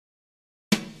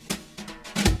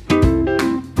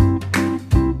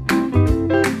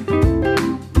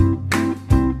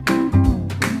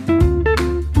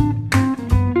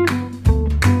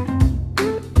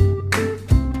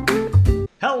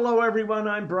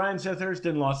I'm Brian Sethurst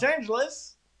in Los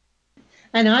Angeles.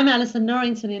 And I'm Alison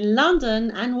Norrington in London,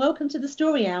 and welcome to the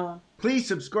Story Hour. Please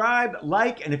subscribe,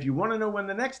 like, and if you want to know when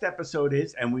the next episode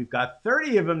is, and we've got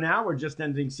 30 of them now, we're just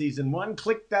ending season 1,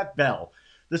 click that bell.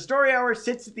 The Story Hour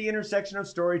sits at the intersection of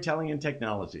storytelling and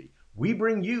technology. We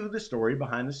bring you the story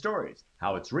behind the stories,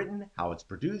 how it's written, how it's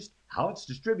produced, how it's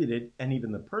distributed, and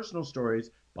even the personal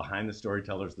stories behind the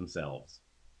storytellers themselves.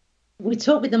 We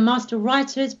talk with the master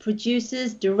writers,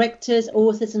 producers, directors,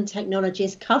 authors, and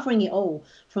technologists, covering it all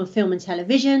from film and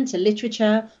television to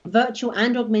literature, virtual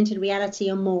and augmented reality,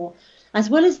 and more, as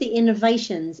well as the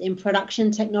innovations in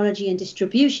production, technology, and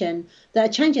distribution that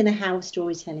are changing the how of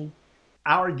storytelling.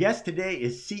 Our guest today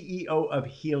is CEO of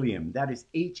Healium. That is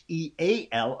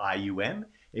Healium,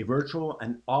 a virtual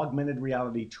and augmented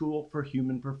reality tool for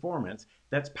human performance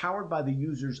that's powered by the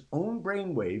user's own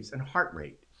brainwaves and heart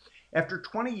rate. After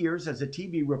 20 years as a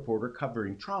TV reporter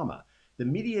covering trauma, the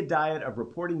media diet of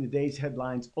reporting the day's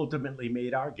headlines ultimately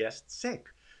made our guest sick.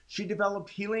 She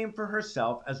developed Healium for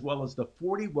herself as well as the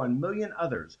 41 million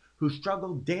others who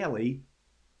struggle daily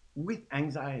with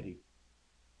anxiety.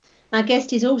 Our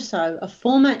guest is also a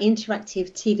former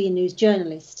interactive TV news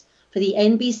journalist for the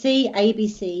NBC,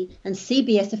 ABC, and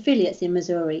CBS affiliates in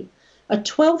Missouri, a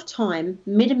 12-time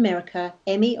Mid-America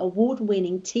Emmy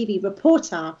Award-winning TV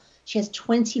reporter. She has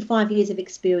 25 years of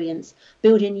experience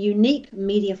building unique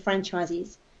media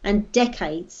franchises and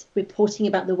decades reporting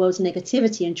about the world's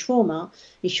negativity and trauma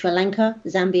in Sri Lanka,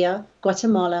 Zambia,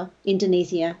 Guatemala,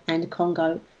 Indonesia, and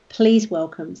Congo. Please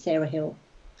welcome Sarah Hill.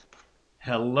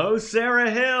 Hello, Sarah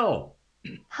Hill.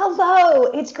 Hello,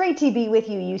 it's great to be with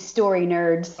you, you story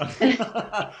nerds.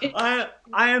 I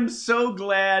am so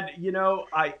glad.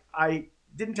 I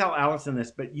didn't tell Allison this,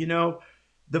 but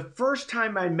the first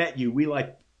time I met you, we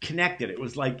connected. It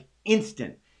was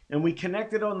instant. And we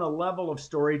connected on the level of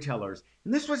storytellers.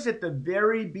 And this was at the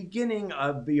very beginning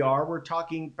of VR. We're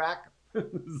talking back.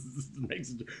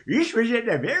 This was at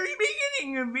the very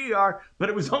beginning of VR, but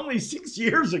it was only 6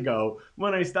 years ago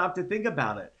when I stopped to think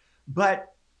about it.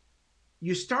 But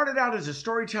you started out as a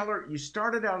storyteller. You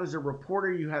started out as a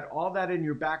reporter. You had all that in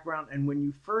your background. And when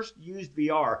you first used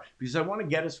VR, because I want to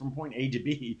get us from point A to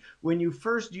B, when you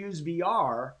first used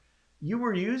VR, you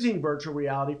were using virtual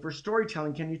reality for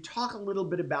storytelling. Can you talk a little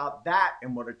bit about that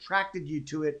and what attracted you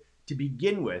to it to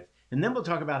begin with? And then we'll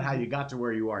talk about how you got to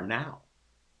where you are now.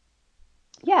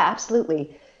 Yeah,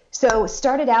 absolutely. So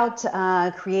started out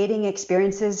creating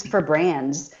experiences for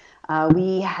brands.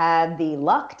 We had the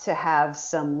luck to have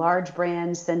some large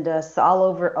brands send us all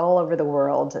over the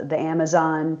world, the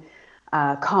Amazon,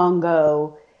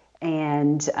 Congo,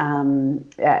 and Zambia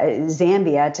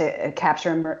to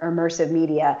capture immersive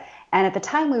media. And at the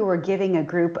time, we were giving a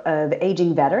group of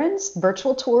aging veterans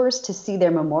virtual tours to see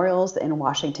their memorials in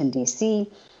Washington,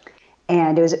 D.C.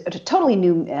 And it was a totally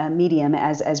new medium,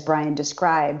 as Brian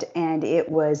described. And it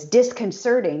was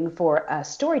disconcerting for a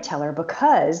storyteller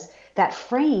because that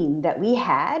frame that we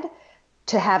had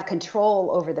to have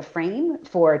control over the frame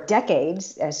for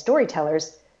decades as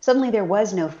storytellers, suddenly there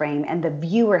was no frame and the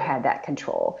viewer had that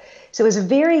control. So it was a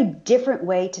very different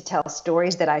way to tell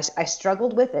stories that I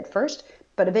struggled with at first.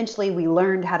 But eventually we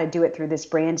learned how to do it through this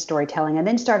brand storytelling and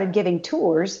then started giving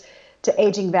tours to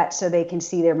aging vets so they can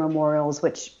see their memorials,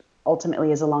 which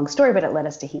ultimately is a long story, but it led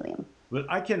us to Healium. But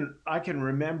I can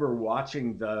remember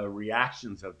watching the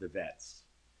reactions of the vets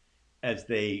as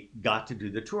they got to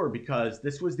do the tour because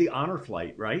this was the honor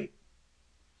flight, right?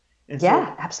 And yeah,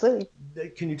 so, absolutely.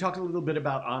 Can you talk a little bit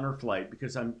about honor flight?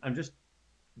 Because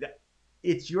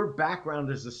it's your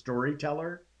background as a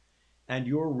storyteller and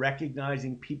you're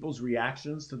recognizing people's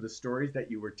reactions to the stories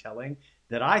that you were telling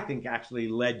that I think actually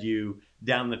led you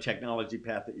down the technology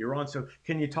path that you're on. So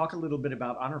can you talk a little bit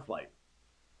about Honor Flight?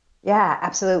 Yeah,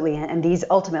 absolutely. And these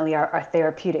ultimately are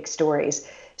therapeutic stories.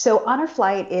 So Honor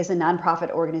Flight is a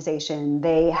nonprofit organization.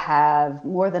 They have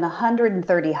more than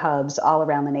 130 hubs all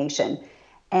around the nation.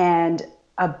 And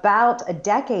about a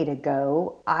decade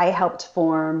ago, I helped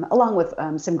form, along with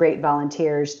some great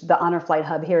volunteers, the Honor Flight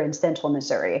Hub here in Central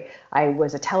Missouri. I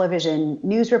was a television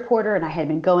news reporter, and I had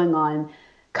been going on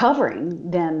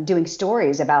covering them, doing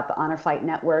stories about the Honor Flight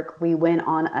Network. We went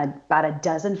on about a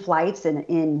dozen flights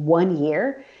in 1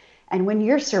 year. And when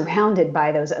you're surrounded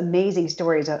by those amazing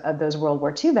stories of those World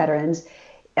War II veterans,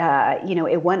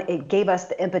 it gave us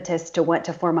the impetus to want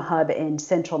to form a hub in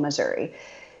Central Missouri.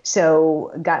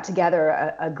 So got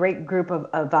together a great group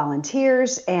of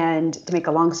volunteers, and to make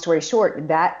a long story short,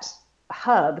 that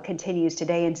hub continues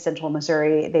today in Central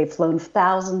Missouri. They've flown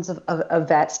thousands of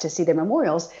vets to see their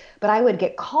memorials, but I would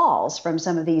get calls from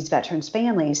some of these veterans'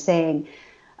 families saying,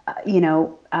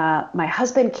 My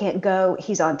husband can't go.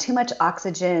 He's on too much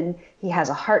oxygen. He has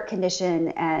a heart condition,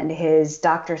 and his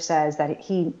doctor says that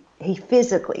he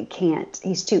physically can't.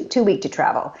 He's too weak to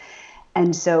travel.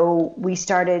 And so we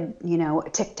started,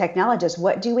 technologists,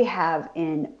 what do we have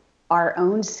in our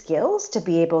own skills to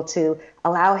be able to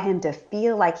allow him to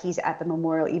feel like he's at the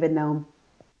memorial, even though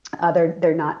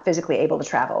they're not physically able to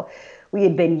travel. We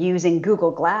had been using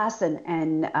Google Glass,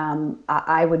 and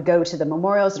I would go to the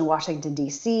memorials in Washington,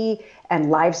 D.C., and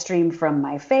live stream from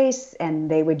my face,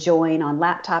 and they would join on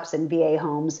laptops in VA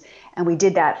homes. And we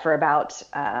did that for about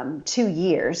 2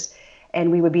 years. And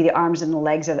we would be the arms and the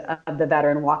legs of the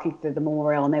veteran walking through the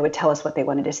memorial, and they would tell us what they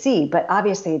wanted to see. But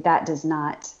obviously, that does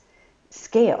not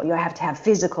scale. You have to have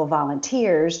physical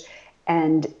volunteers.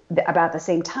 And about the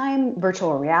same time,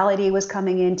 virtual reality was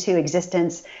coming into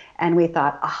existence. And we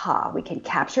thought, aha, we can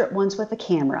capture it once with a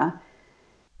camera,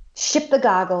 ship the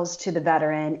goggles to the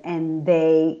veteran, and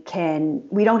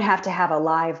we don't have to have a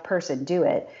live person do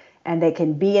it. And they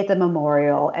can be at the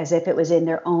memorial as if it was in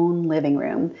their own living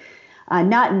room.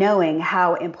 Not knowing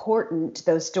how important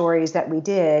those stories that we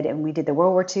did, and we did the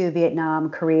World War II, Vietnam,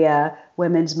 Korea,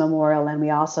 Women's Memorial, and we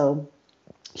also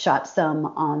shot some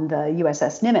on the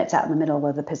USS Nimitz out in the middle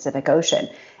of the Pacific Ocean.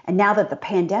 And now that the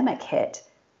pandemic hit,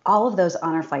 all of those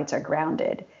honor flights are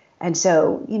grounded. And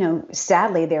so,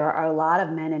 sadly, there are a lot of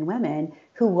men and women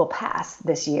who will pass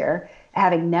this year,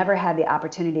 having never had the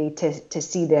opportunity to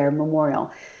see their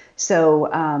memorial. So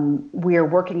we're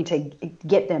working to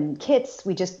get them kits.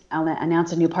 We just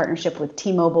announced a new partnership with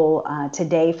T-Mobile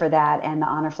today for that, and the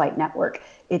Honor Flight Network.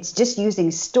 It's just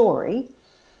using story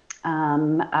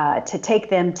to take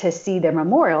them to see their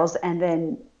memorials. And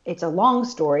then it's a long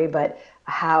story, but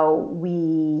how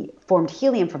we formed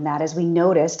Healium from that is we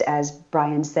noticed, as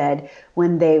Brian said,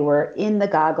 when they were in the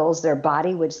goggles, their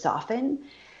body would soften.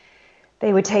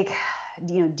 They would take,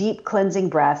 deep cleansing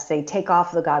breaths. They take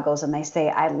off the goggles and they say,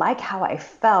 I like how I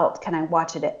felt. Can I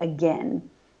watch it again?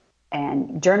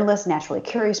 And journalist, naturally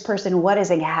curious person, what is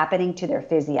happening to their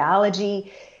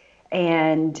physiology?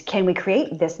 And can we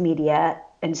create this media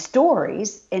and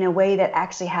stories in a way that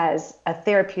actually has a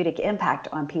therapeutic impact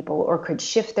on people, or could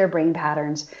shift their brain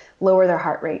patterns, lower their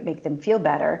heart rate, make them feel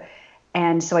better?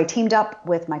 And so I teamed up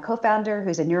with my co-founder,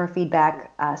 who's a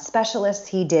neurofeedback specialist.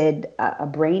 He did a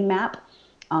brain map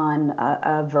on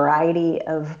a variety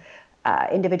of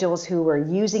individuals who were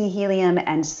using Healium,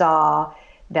 and saw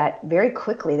that very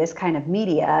quickly this kind of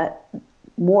media,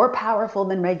 more powerful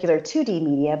than regular 2D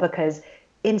media, because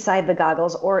inside the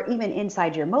goggles or even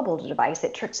inside your mobile device,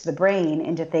 it tricks the brain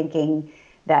into thinking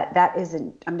that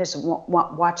isn't, I'm just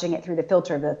watching it through the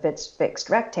filter of a fixed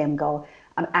rectangle.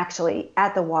 I'm actually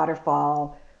at the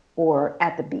waterfall or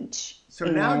at the beach. So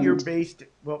now you're based,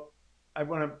 well, I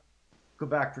want to go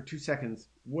back for 2 seconds.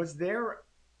 Was there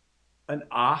an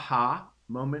aha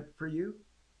moment for you?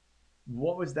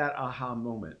 What was that aha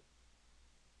moment?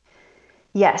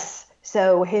 Yes.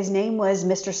 So his name was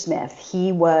Mr. Smith.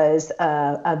 He was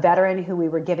a veteran who we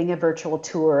were giving a virtual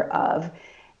tour of.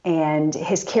 And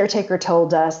his caretaker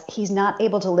told us he's not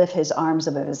able to lift his arms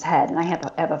above his head. And I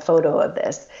have a photo of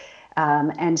this.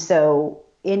 And so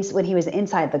when he was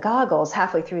inside the goggles,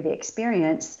 halfway through the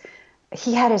experience,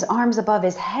 he had his arms above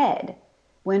his head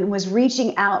when was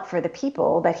reaching out for the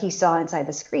people that he saw inside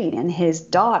the screen. And his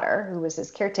daughter, who was his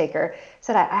caretaker,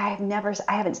 said, I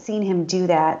haven't seen him do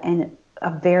that in a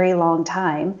very long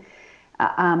time.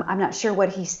 I'm not sure what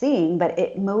he's seeing, but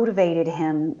it motivated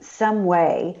him some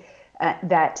way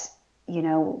that,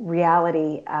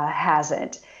 reality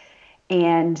hasn't.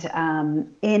 And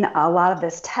in a lot of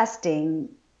this testing,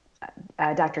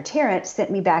 Dr. Tarrant sent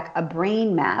me back a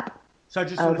brain map. So I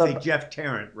just want to say Jeff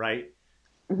Tarrant, right?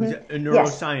 Mm-hmm. Who's a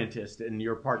neuroscientist, yes, and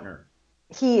your partner.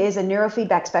 He is a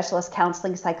neurofeedback specialist,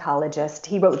 counseling psychologist.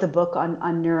 He wrote the book on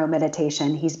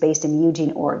neuromeditation. He's based in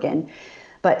Eugene, Oregon.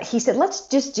 But he said, let's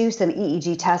just do some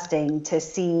EEG testing to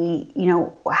see,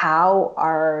 how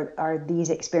are these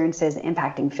experiences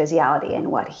impacting physiology. And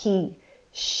what he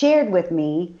shared with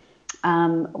me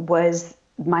was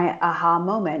my aha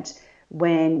moment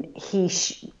when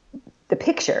the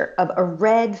picture of a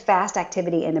red fast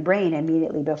activity in the brain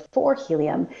immediately before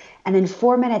Healium, and then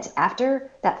 4 minutes after,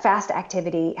 that fast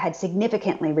activity had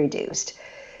significantly reduced.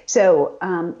 So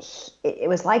it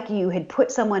was like you had put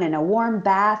someone in a warm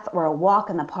bath or a walk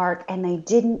in the park, and they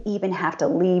didn't even have to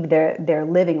leave their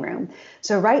living room.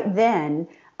 So right then,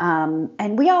 and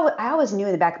I always knew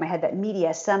in the back of my head that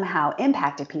media somehow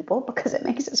impacted people, because it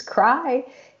makes us cry,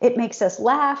 it makes us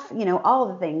laugh, all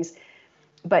the things.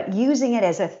 But using it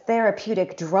as a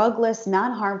therapeutic, drugless,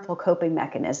 non-harmful coping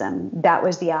mechanism, that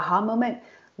was the aha moment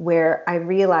where I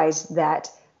realized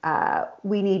that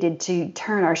we needed to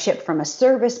turn our ship from a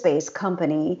service-based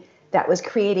company that was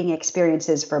creating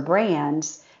experiences for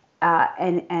brands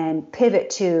and pivot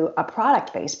to a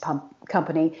product-based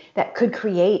company that could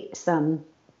create some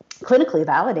clinically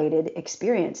validated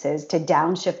experiences to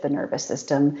downshift the nervous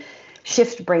system,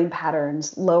 shift brain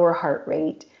patterns, lower heart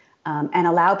rate, and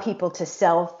allow people to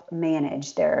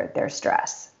self-manage their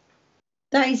stress.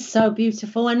 That is so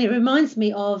beautiful. And it reminds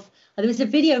me of, there was a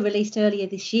video released earlier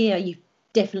this year, you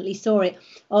definitely saw it,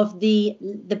 of the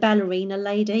ballerina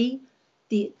lady.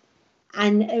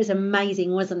 And it was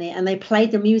amazing, wasn't it? And they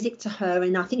played the music to her,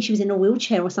 and I think she was in a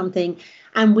wheelchair or something.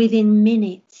 And within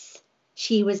minutes,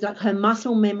 she was like, her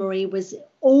muscle memory was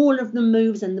all of the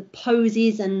moves and the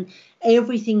poses and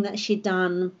everything that she'd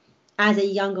done as a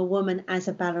younger woman, as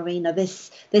a ballerina.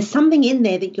 There's something in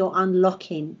there that you're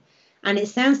unlocking. And it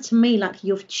sounds to me like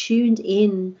you've tuned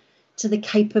in to the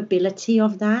capability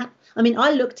of that. I mean,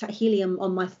 I looked at Healium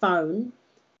on my phone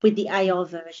with the AR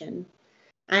version,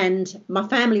 and my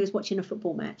family was watching a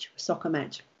football match, a soccer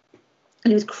match,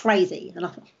 and it was crazy. And I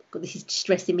thought, God, this is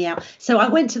stressing me out. So I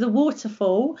went to the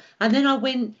waterfall, and then I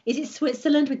went, is it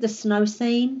Switzerland with the snow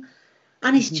scene?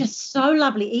 And it's just so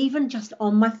lovely, even just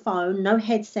on my phone, no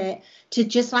headset, to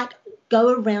just like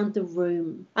go around the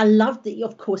room. I love that,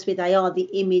 of course, with AR, the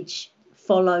image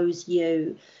follows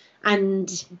you.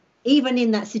 And even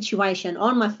in that situation,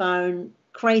 on my phone,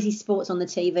 crazy sports on the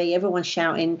TV, everyone's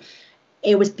shouting,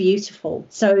 it was beautiful.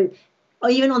 So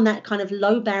even on that kind of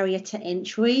low barrier to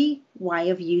entry way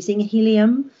of using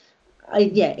Healium,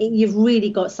 you've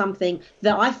really got something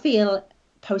that I feel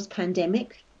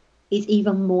post-pandemic is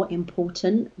even more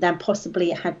important than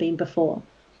possibly it had been before.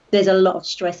 There's a lot of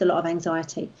stress, a lot of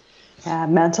anxiety.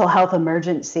 Mental health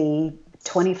emergency,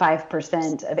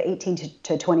 25% of 18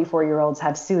 to 24-year-olds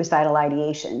have suicidal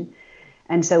ideation.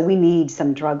 And so we need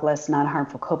some drugless,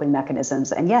 non-harmful coping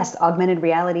mechanisms. And yes, augmented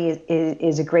reality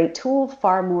is a great tool,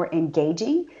 far more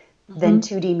engaging than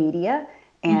 2D media.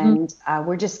 And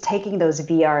we're just taking those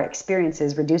VR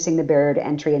experiences, reducing the barrier to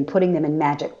entry and putting them in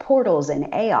magic portals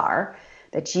in AR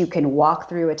that you can walk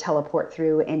through, a teleport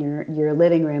through in your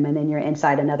living room, and then you're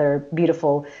inside another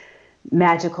beautiful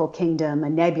magical kingdom, a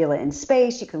nebula in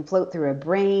space. You can float through a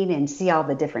brain and see all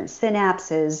the different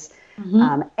synapses,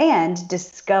 and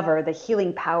discover the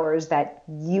healing powers that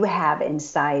you have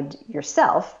inside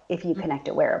yourself if you connect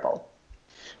a wearable.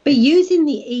 But using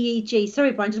the EEG,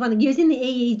 sorry, Brian, just one thing, using the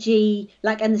EEG,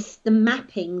 like, and the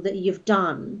mapping that you've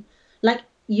done, like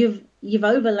you've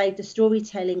overlaid the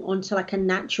storytelling onto like a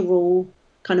natural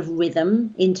kind of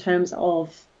rhythm in terms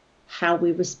of how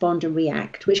we respond and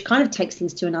react, which kind of takes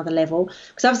things to another level.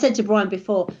 Because I've said to Brian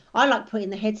before, I like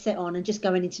putting the headset on and just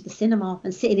going into the cinema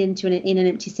and sitting in an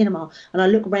empty cinema, and I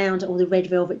look around at all the red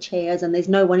velvet chairs and there's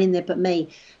no one in there but me.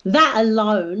 That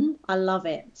alone, I love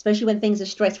it, especially when things are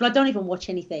stressful. I don't even watch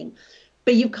anything,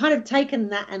 but you've kind of taken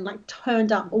that and like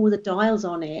turned up all the dials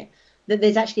on it, that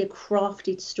there's actually a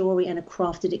crafted story and a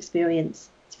crafted experience.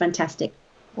 It's fantastic.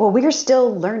 Well, we are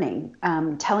still learning,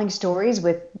 telling stories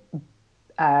with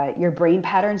your brain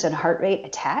patterns and heart rate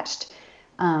attached,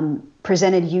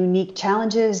 presented unique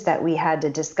challenges that we had to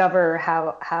discover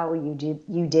how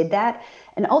you did that.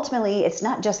 And ultimately, it's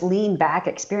not just lean back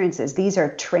experiences. These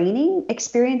are training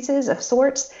experiences of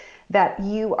sorts that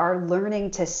you are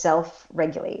learning to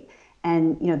self-regulate.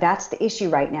 And that's the issue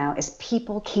right now, is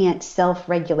people can't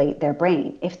self-regulate their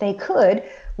brain. If they could,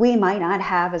 we might not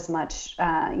have as much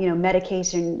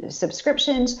medication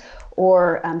subscriptions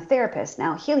or therapists.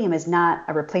 Now, Healium is not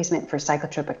a replacement for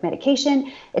psychotropic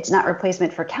medication. It's not a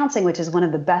replacement for counseling, which is one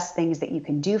of the best things that you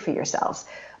can do for yourselves.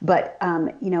 But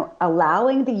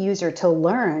allowing the user to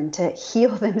learn to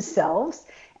heal themselves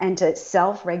and to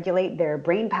self-regulate their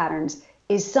brain patterns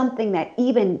is something that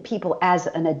even people as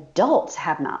an adult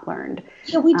have not learned.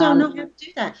 Yeah, we don't know how to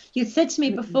do that. You said to me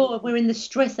before, we're in the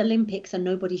stress Olympics and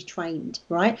nobody's trained,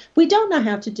 right? We don't know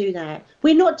how to do that.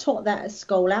 We're not taught that at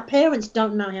school. Our parents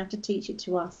don't know how to teach it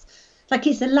to us. Like,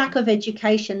 it's a lack of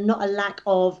education, not a lack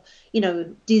of,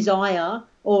 desire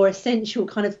or essential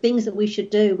kind of things that we should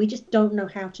do. We just don't know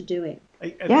how to do it.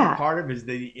 I think part of it is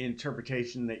the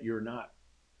interpretation that you're not,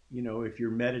 if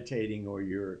you're meditating or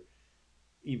you're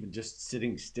even just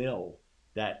sitting still,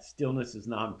 that stillness is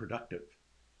non-productive.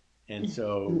 And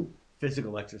so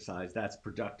physical exercise, that's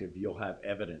productive. You'll have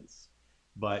evidence.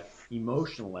 But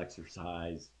emotional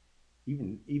exercise,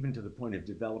 even to the point of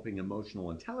developing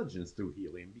emotional intelligence through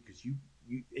Healium, because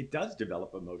it does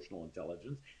develop emotional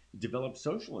intelligence, it develops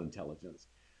social intelligence.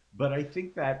 But I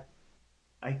think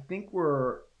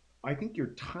your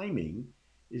timing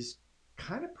is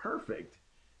kind of perfect,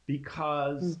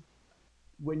 because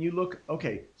when you look,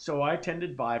 okay, so I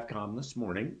attended ViveCon this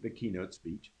morning, the keynote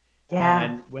speech, Yeah.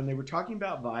 and when they were talking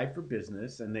about Vive for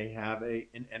Business, and they have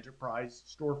an enterprise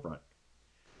storefront,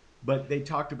 but they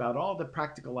talked about all the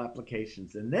practical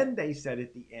applications, and then they said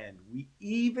at the end, we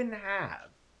even have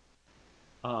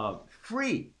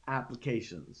free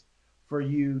applications for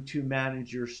you to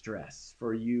manage your stress,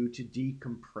 for you to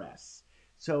decompress.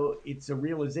 So it's a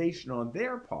realization on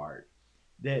their part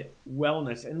that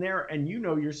wellness, and you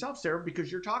know yourself, Sarah,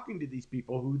 because you're talking to these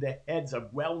people who the heads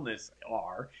of wellness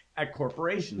are at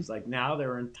corporations. Like now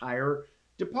there are entire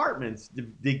departments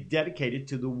dedicated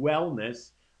to the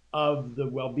wellness of the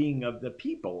well-being of the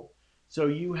people. So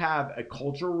you have a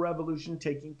cultural revolution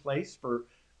taking place for,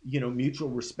 mutual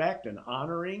respect and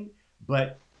honoring,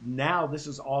 but now this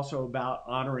is also about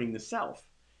honoring the self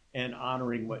and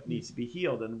honoring what needs to be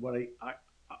healed. And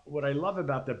what I love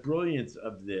about the brilliance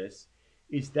of this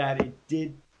is that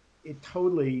it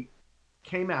totally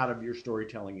came out of your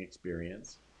storytelling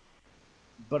experience,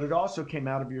 but it also came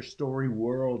out of your story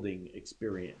worlding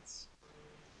experience.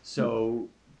 So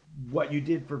what you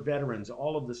did for veterans,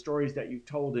 all of the stories that you've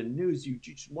told in news, you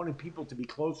just wanted people to be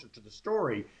closer to the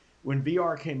story. When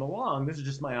VR came along, this is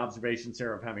just my observation,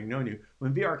 Sarah, of having known you.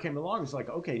 When VR came along, it's like,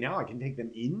 okay, now I can take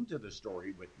them into the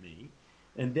story with me.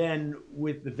 And then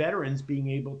with the veterans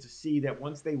being able to see that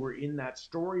once they were in that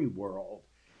story world,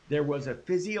 there was a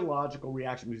physiological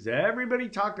reaction because everybody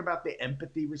talked about the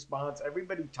empathy response.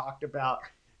 Everybody talked about,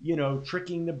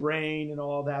 tricking the brain and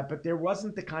all that, but there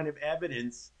wasn't the kind of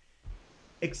evidence,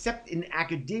 except in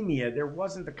academia, there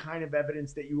wasn't the kind of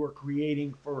evidence that you were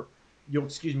creating for,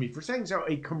 excuse me for saying so,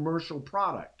 a commercial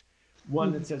product.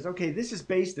 One that says, okay, this is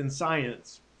based in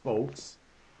science, folks.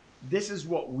 This is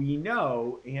what we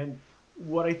know. And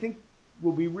what I think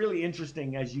will be really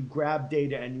interesting as you grab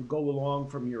data and you go along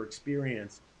from your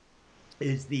experience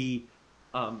is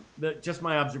just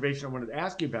my observation. I wanted to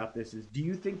ask you about this is, do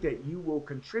you think that you will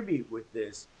contribute with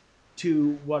this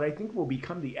to what I think will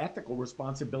become the ethical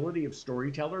responsibility of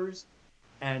storytellers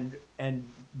and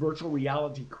virtual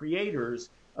reality creators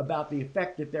about the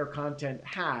effect that their content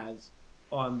has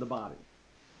on the body?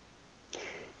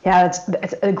 Yeah,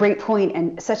 it's a great point,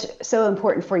 and so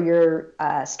important for your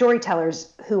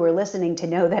storytellers who are listening to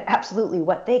know that absolutely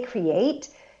what they create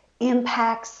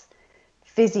impacts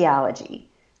physiology.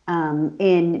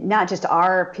 In not just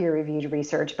our peer-reviewed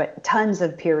research, but tons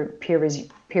of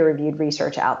peer-reviewed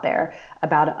research out there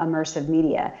about immersive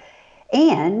media,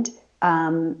 and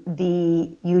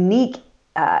the unique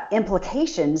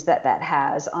implications that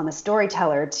has on the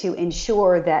storyteller to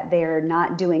ensure that they're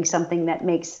not doing something that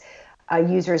makes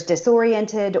users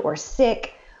disoriented or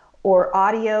sick, or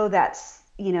audio that's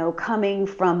coming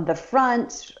from the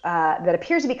front that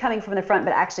appears to be coming from the front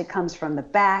but actually comes from the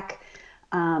back.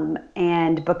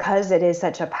 And because it is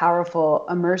such a powerful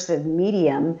immersive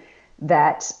medium,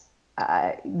 that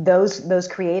those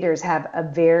creators have a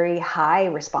very high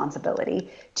responsibility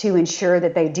to ensure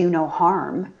that they do no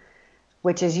harm,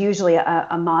 which is usually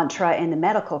a mantra in the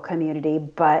medical community.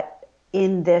 But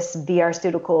in this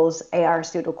VR-ceuticals,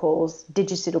 AR-ceuticals,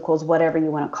 digiceuticals, whatever you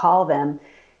want to call them,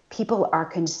 people are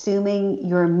consuming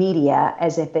your media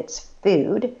as if it's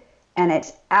food, and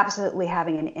it's absolutely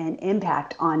having an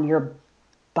impact on your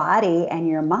body and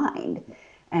your mind.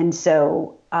 And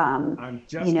so,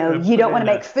 you don't want to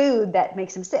make food that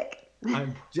makes them sick.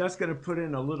 I'm just going to put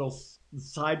in a little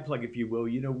side plug, if you will.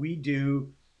 We do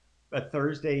a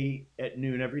Thursday at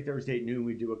noon, every Thursday at noon,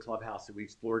 we do a clubhouse and we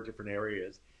explore different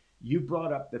areas. You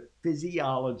brought up the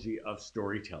physiology of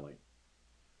storytelling,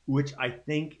 which I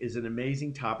think is an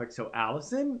amazing topic. So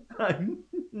Allison,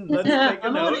 let's make a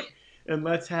note and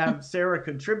let's have Sarah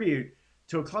contribute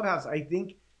to a clubhouse. I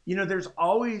think,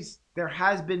 there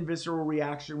has been visceral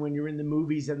reaction when you're in the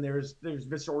movies, and there's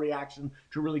visceral reaction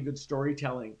to really good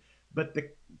storytelling, but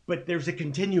there's a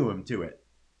continuum to it.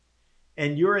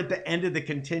 And you're at the end of the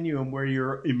continuum where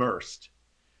you're immersed,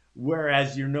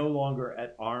 whereas you're no longer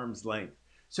at arm's length.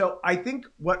 So I think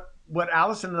what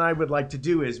Allison and I would like to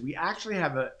do is we actually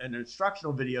have an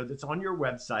instructional video that's on your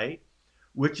website,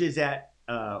 which is at,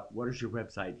 what is your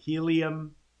website?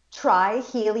 Healium?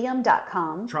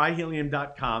 Tryhealium.com.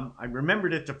 Tryhealium.com. I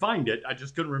remembered it to find it. I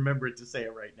just couldn't remember it to say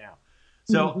it right now.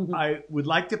 So I would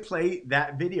like to play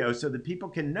that video so that people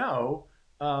can know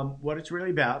what it's really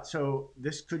about. So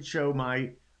this could show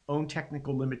my own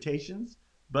technical limitations,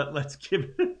 but let's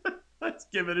give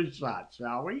it a shot,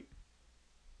 shall we?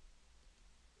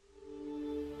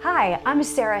 Hi, I'm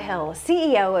Sarah Hill,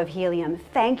 CEO of Healium.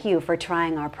 Thank you for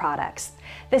trying our products.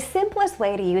 The simplest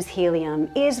way to use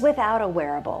Healium is without a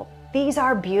wearable. These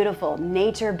are beautiful,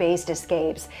 nature-based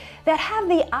escapes that have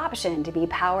the option to be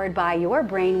powered by your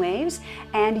brainwaves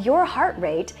and your heart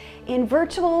rate in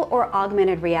virtual or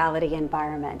augmented reality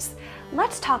environments.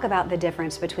 Let's talk about the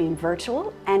difference between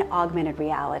virtual and augmented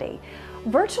reality.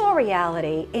 Virtual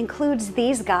reality includes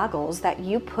these goggles that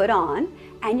you put on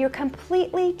and you're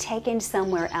completely taken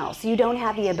somewhere else. You don't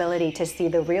have the ability to see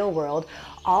the real world.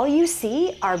 All you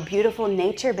see are beautiful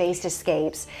nature-based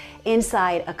escapes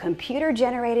inside a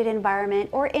computer-generated environment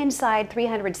or inside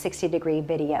 360-degree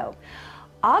video.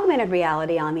 Augmented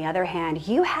reality, on the other hand,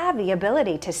 you have the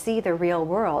ability to see the real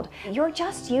world. You're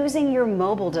just using your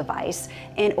mobile device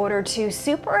in order to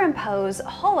superimpose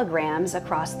holograms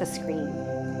across the screen.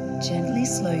 Gently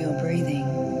slow your breathing.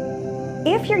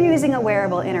 If you're using a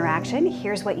wearable interaction,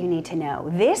 here's what you need to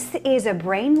know. This is a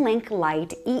BrainLink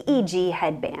Lite EEG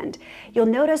headband. You'll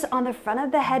notice on the front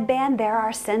of the headband there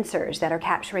are sensors that are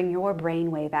capturing your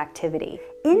brainwave activity.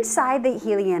 Inside the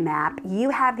Healium app, you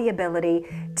have the ability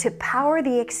to power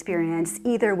the experience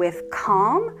either with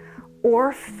calm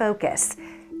or focus.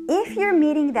 If you're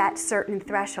meeting that certain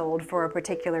threshold for a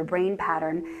particular brain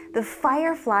pattern, the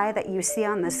firefly that you see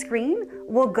on the screen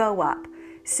will go up.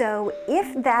 So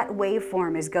if that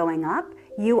waveform is going up,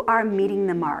 you are meeting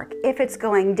the mark. If it's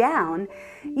going down,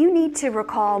 you need to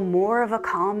recall more of a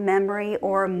calm memory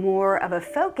or more of a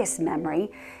focused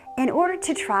memory in order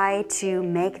to try to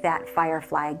make that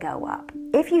firefly go up.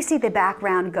 If you see the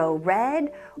background go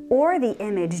red or the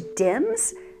image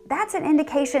dims, that's an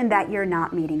indication that you're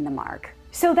not meeting the mark.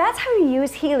 So that's how you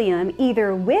use Healium,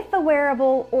 either with a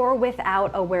wearable or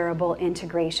without a wearable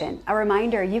integration. A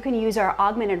reminder, you can use our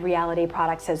augmented reality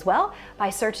products as well by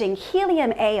searching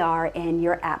Healium AR in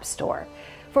your app store.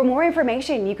 For more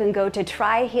information, you can go to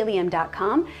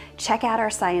tryhealium.com, check out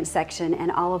our science section and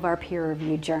all of our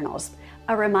peer-reviewed journals.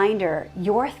 A reminder,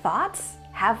 your thoughts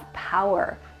have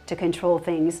power to control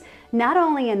things, not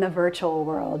only in the virtual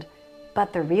world,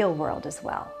 but the real world as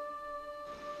well.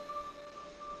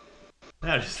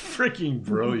 That is freaking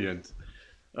brilliant.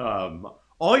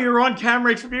 All your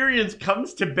on-camera experience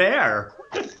comes to bear.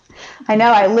 I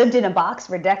know. I lived in a box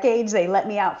for decades. They let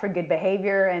me out for good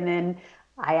behavior, and then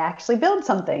I actually built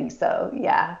something. So,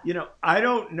 yeah. You know, I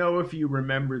don't know if you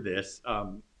remember this.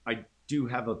 I do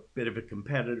have a bit of a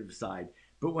competitive side.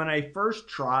 But when I first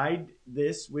tried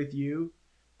this with you,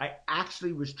 I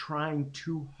actually was trying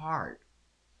too hard.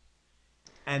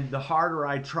 And the harder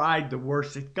I tried, the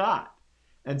worse it got.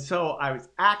 And so I was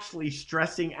actually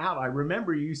stressing out. I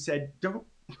remember you said, don't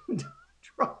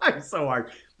try so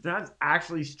hard. But I was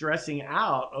actually stressing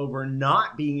out over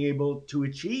not being able to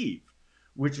achieve,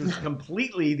 which was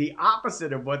completely the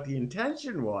opposite of what the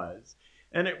intention was.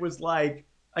 And it was like,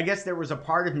 I guess there was a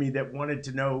part of me that wanted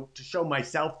to know, to show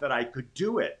myself that I could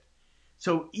do it.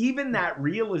 So even that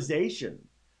realization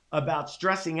about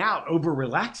stressing out over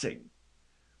relaxing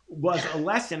was a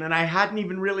lesson, and I hadn't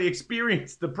even really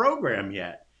experienced the program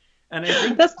yet. And I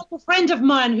think that's like a friend of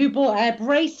mine who bought a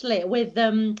bracelet with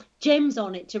gems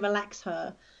on it to relax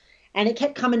her, and it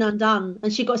kept coming undone,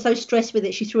 and she got so stressed with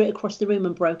it she threw it across the room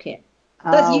and broke it.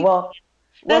 Well,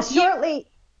 That's shortly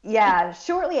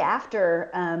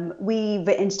after, we've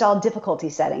installed difficulty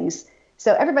settings.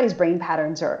 So everybody's brain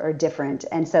patterns are different.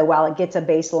 And so while it gets a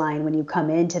baseline when you come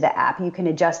into the app, you can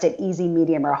adjust it easy,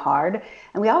 medium, or hard.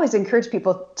 And we always encourage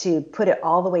people to put it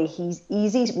all the way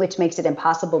easy, which makes it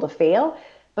impossible to fail,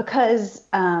 because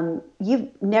you've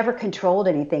never controlled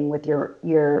anything with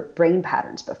your brain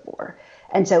patterns before.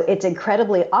 And so it's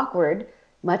incredibly awkward,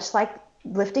 much like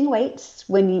lifting weights,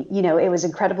 when it was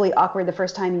incredibly awkward the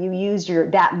first time you used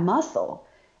that muscle,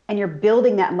 and you're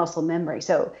building that muscle memory.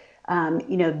 So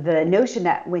the notion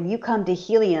that when you come to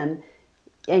Healium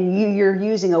and you're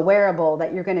using a wearable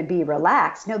that you're going to be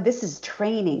relaxed. No, this is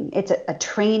training. It's a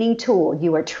training tool.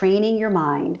 You are training your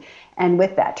mind. And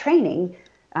with that training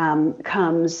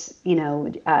comes,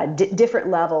 different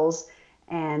levels,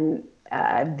 and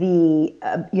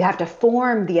you have to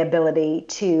form the ability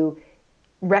to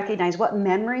recognize what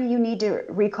memory you need to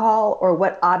recall, or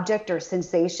what object or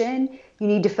sensation you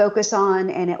need to focus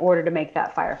on, and in order to make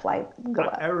that firefly go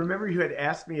up. I remember you had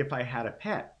asked me if I had a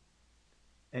pet,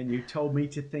 and you told me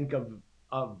to think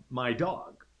of my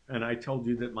dog. And I told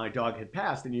you that my dog had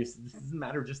passed, and you said, this doesn't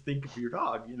matter, just think of your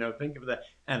dog, think of that.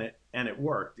 And it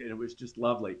worked, and it was just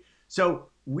lovely.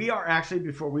 So we are actually,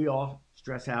 before we all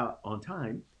stress out on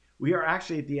time, we are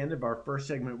actually at the end of our first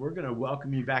segment. We're going to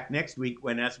welcome you back next week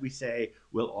when, as we say,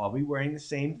 we'll all be wearing the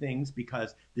same things,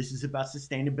 because this is about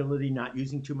sustainability, not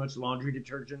using too much laundry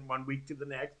detergent one week to the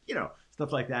next,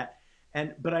 stuff like that.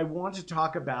 But we want to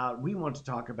talk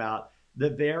about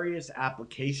the various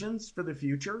applications for the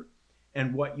future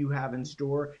and what you have in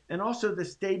store, and also the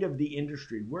state of the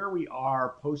industry, where we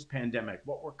are post-pandemic,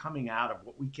 what we're coming out of,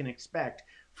 what we can expect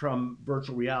from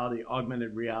virtual reality,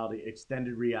 augmented reality,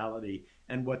 extended reality,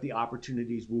 and what the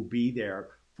opportunities will be there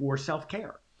for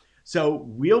self-care. So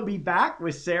we'll be back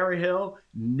with Sarah Hill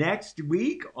next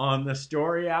week on the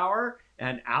Story Hour,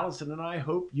 and Allison and I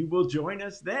hope you will join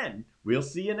us then. We'll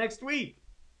see you next week.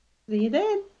 See you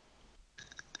then.